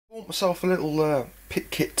myself a little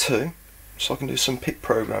PIC kit too, so I can do some PIC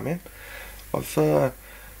programming. I've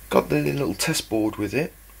got the little test board with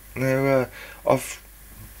it. Now I've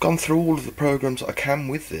gone through all of the programs that I can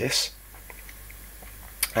with this,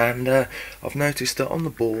 and I've noticed that on the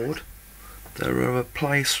board there are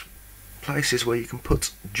places where you can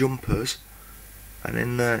put jumpers,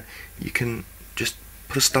 and then you can just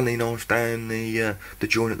put a Stanley knife down the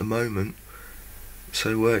joint at the moment, so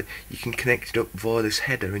you can connect it up via this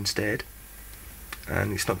header instead,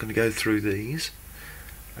 and it's not going to go through these.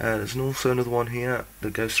 There's also another one here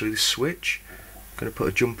that goes through this switch. I'm going to put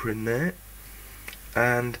a jumper in there,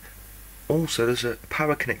 and also there's a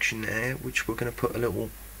power connection there which we're going to put a little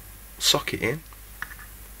socket in.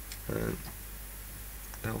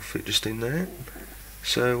 That'll fit just in there.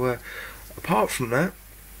 So apart from that,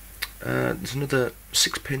 there's another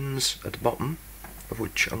 6 pins at the bottom, of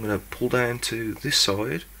which I'm going to pull down to this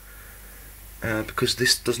side, because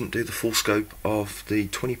this doesn't do the full scope of the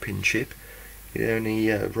 20 pin chip. It only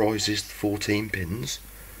rises 14 pins,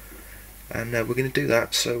 and we're going to do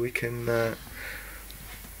that so we can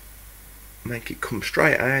make it come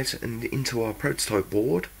straight out and into our prototype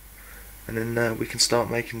board, and then we can start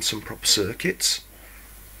making some proper circuits.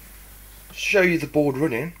 To show you the board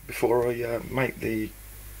running before I make the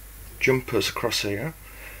jumpers across here,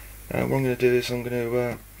 what I'm going to do is I'm going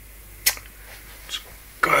to just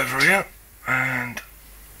go over here and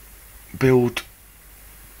build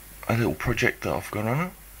a little project that I've got on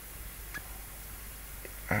it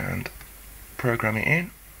and program it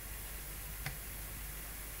in.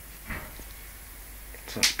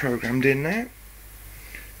 So it's programmed in now.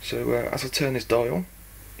 So as I turn this dial,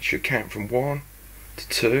 it should count from 1 to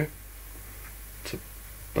 2 to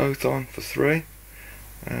both on for 3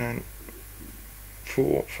 and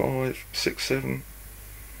 4, 5, 6, 7,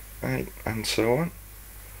 8 and so on.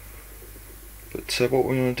 But what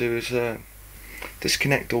we want to do is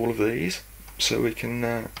disconnect all of these so we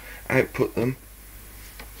can output them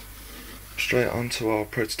straight onto our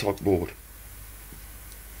prototype board.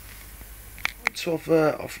 So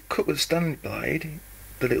I've cut with a Stanley blade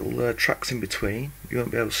the little tracks in between. You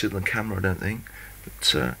won't be able to see them on camera, I don't think,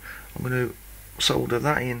 but I'm going to solder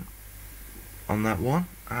that in on that one,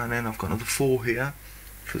 and then I've got another 4 here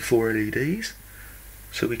for the 4 LEDs,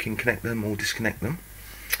 so we can connect them or disconnect them,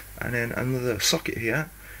 and then another socket here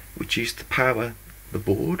which is to power the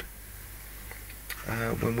board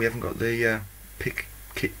when we haven't got the PIC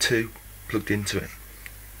Kit 2 plugged into it.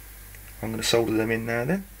 I'm going to solder them in now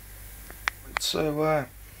then. So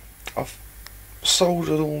I've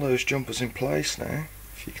soldered all those jumpers in place now,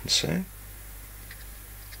 if you can see,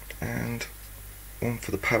 and one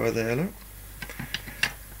for the power there, look.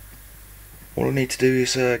 All I need to do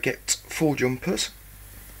is get 4 jumpers,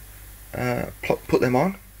 put them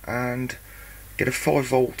on, and get a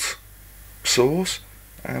 5-volt source,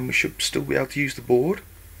 and we should still be able to use the board.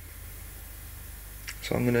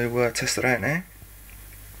 So I'm going to test it out now.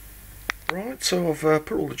 Right, so I've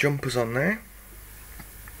put all the jumpers on there,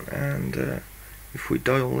 and if we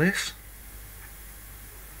dial this,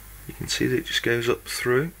 you can see that it just goes up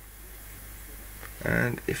through,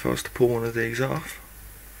 and if I was to pull one of these off,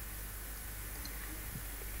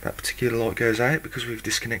 that particular light goes out because we've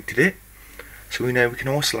disconnected it. So we know we can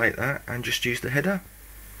isolate that and just use the header.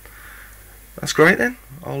 That's great then.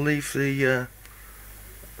 I'll leave the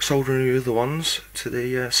soldering the other ones to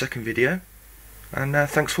the second video, and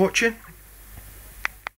thanks for watching.